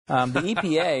The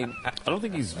EPA. I don't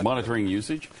think he's monitoring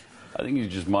usage. I think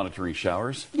he's just monitoring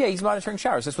showers. Yeah, he's monitoring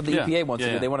showers. That's what the EPA wants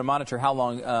to do. They want to monitor how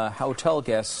long hotel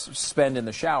guests spend in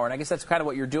the shower. And I guess that's kind of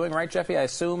what you're doing, right, Jeffy? I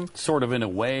assume? Sort of in a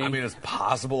way. I mean, it's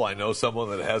possible. I know someone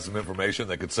that has some information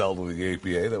that could sell to the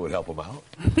EPA that would help them out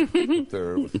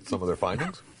with some of their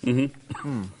findings.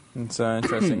 Mm-hmm. It's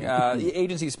interesting. The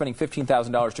agency is spending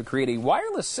 $15,000 to create a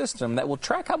wireless system that will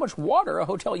track how much water a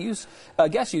hotel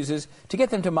guest uses to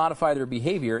get them to modify their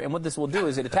behavior. And what this will do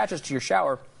is it attaches to your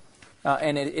shower,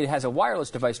 and it has a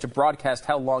wireless device to broadcast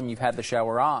how long you've had the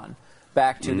shower on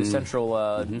back to the central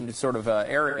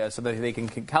area so that they can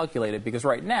calculate it. Because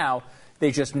right now,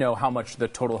 they just know how much the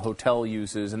total hotel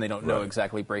uses, and they don't know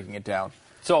exactly breaking it down.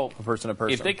 So, person to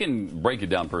person. If they can break it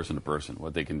down person to person,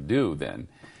 what they can do then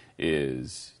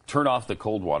is turn off the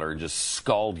cold water and just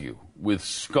scald you with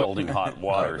scalding hot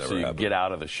water so you get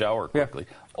out of the shower quickly.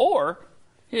 Yeah. Or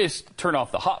you just turn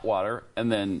off the hot water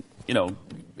and then,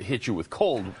 hit you with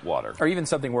cold water. Or even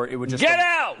something where it would just... Get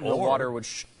out! The water would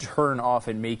turn off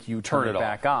and make you turn it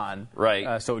back on.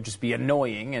 Right. So it would just be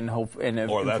annoying and hope...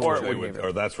 Or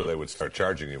that's where they would start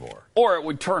charging you more. Or it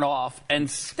would turn off and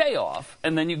stay off,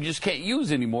 and then you just can't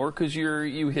use anymore because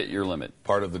you hit your limit.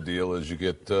 Part of the deal is you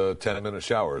get 10-minute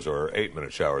showers or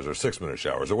 8-minute showers or 6-minute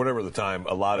showers or whatever the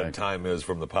allotted time is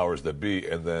from the powers that be,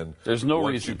 and then there's no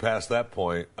once reason you pass that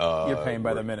point... you're paying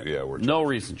by the minute. Yeah, we're no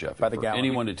reason, Jeff, by the for gallon.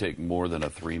 anyone to take more than a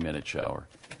 3-minute shower.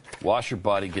 Wash your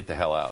body, get the hell out.